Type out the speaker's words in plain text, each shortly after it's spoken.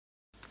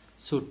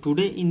So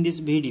today in this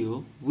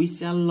video we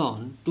shall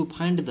learn to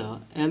find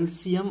the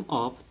LCM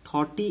of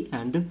 30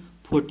 and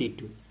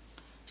 42.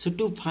 So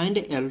to find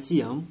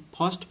LCM,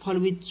 first of all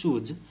we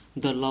choose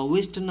the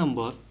lowest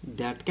number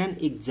that can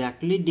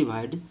exactly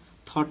divide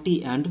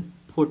 30 and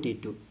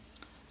 42.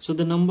 So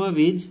the number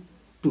is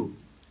 2.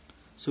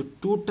 So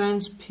 2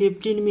 times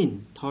 15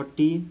 mean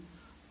 30,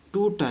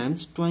 2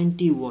 times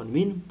 21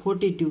 mean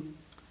 42.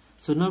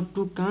 So now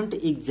 2 can't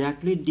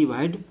exactly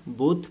divide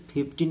both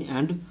 15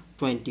 and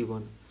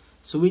 21.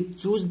 So we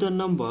choose the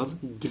number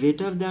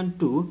greater than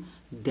 2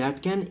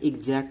 that can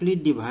exactly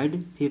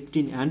divide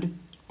 15 and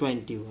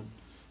 21.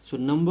 So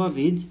number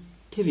is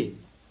 3.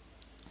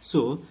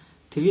 So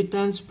 3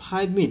 times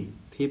 5 mean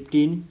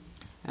 15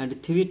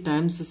 and 3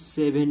 times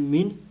 7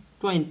 mean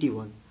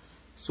 21.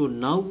 So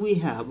now we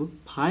have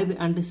 5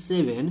 and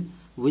 7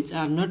 which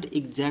are not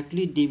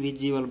exactly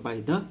divisible by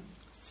the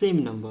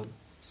same number.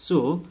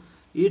 So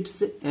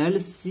its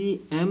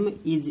LCM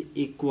is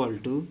equal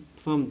to,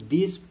 from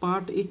this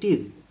part it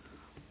is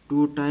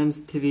 2 times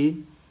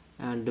 3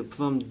 and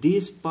from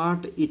this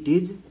part it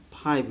is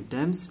 5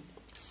 times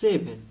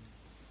 7.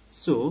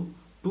 So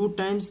 2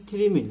 times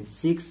 3 means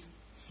 6,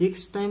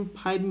 6 times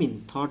 5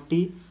 means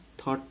 30,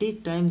 30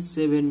 times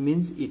 7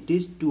 means it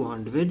is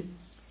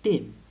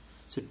 210.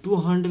 So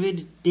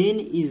 210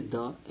 is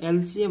the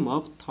LCM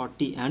of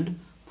 30 and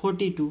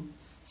 42.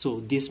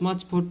 So this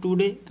much for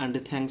today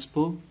and thanks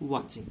for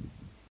watching.